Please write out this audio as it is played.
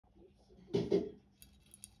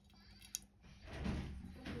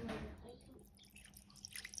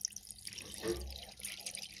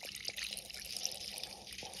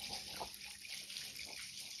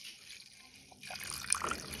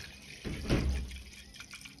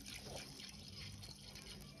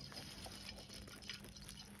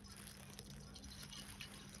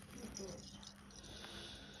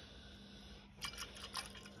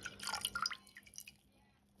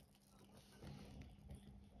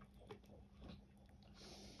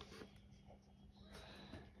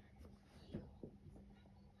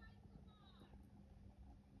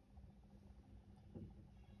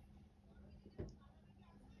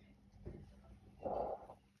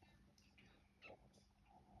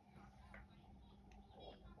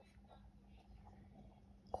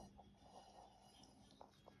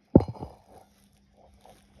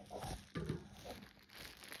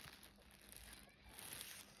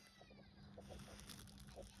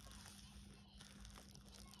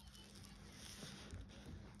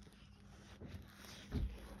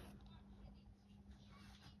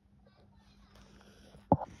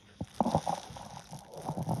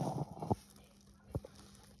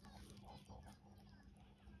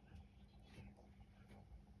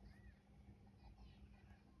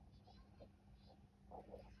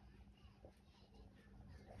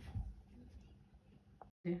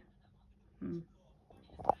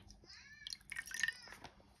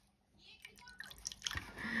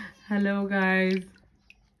Hello guys.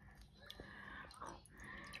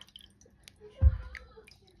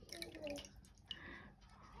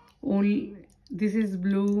 This is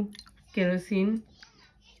blue kerosene.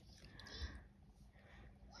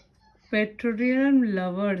 Petroleum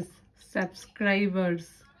lovers, subscribers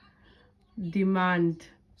demand.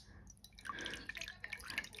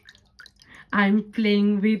 I'm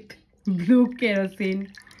playing with blue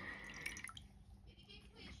kerosene.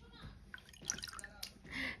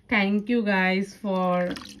 Thank you guys for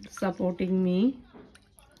supporting me.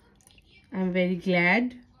 I'm very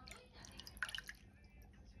glad.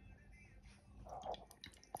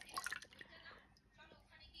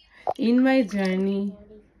 In my journey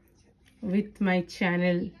with my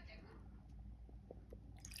channel,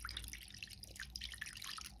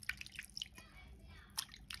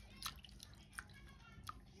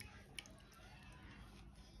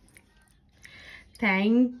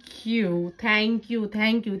 thank you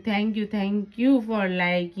for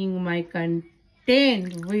liking my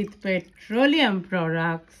content with petroleum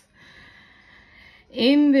products.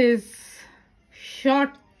 In this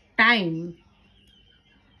short time,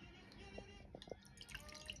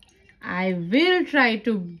 I will try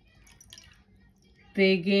to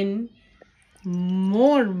begin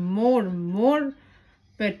more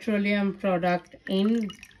petroleum product in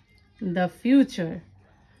the future.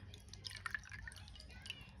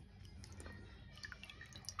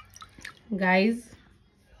 Guys,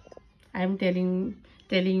 I'm telling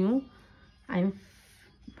you,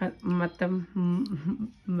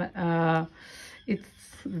 it's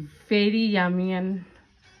very yummy and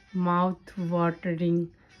mouth watering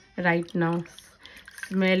right now.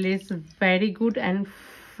 Smell is very good and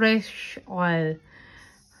fresh oil.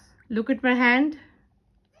 Look at my hand.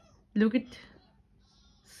 Look it.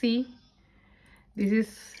 See, this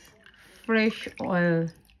is fresh oil,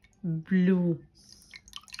 blue,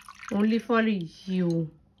 only for you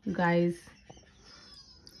guys.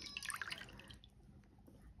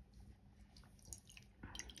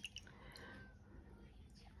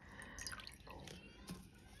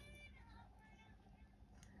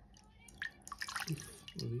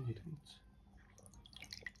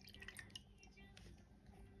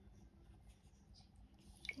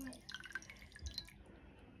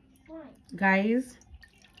 Guys,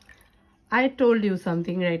 I told you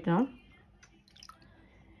something right now.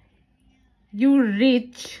 You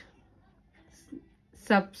reach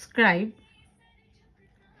subscribe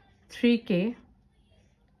 3K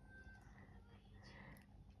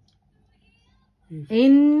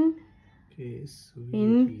in case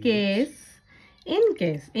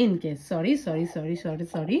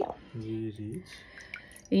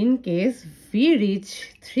we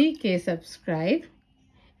reach 3K subscribe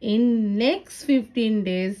in next 15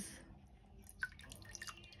 days,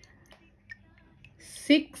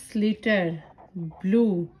 6 liter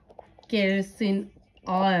blue kerosene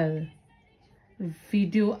oil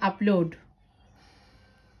video upload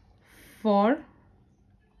for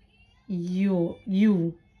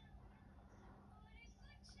you.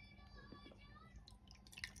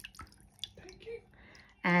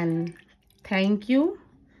 And thank you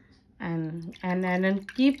and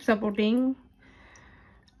keep supporting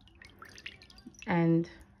and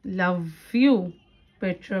love you,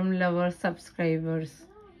 Petroleum Lover subscribers.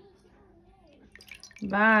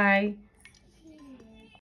 Bye.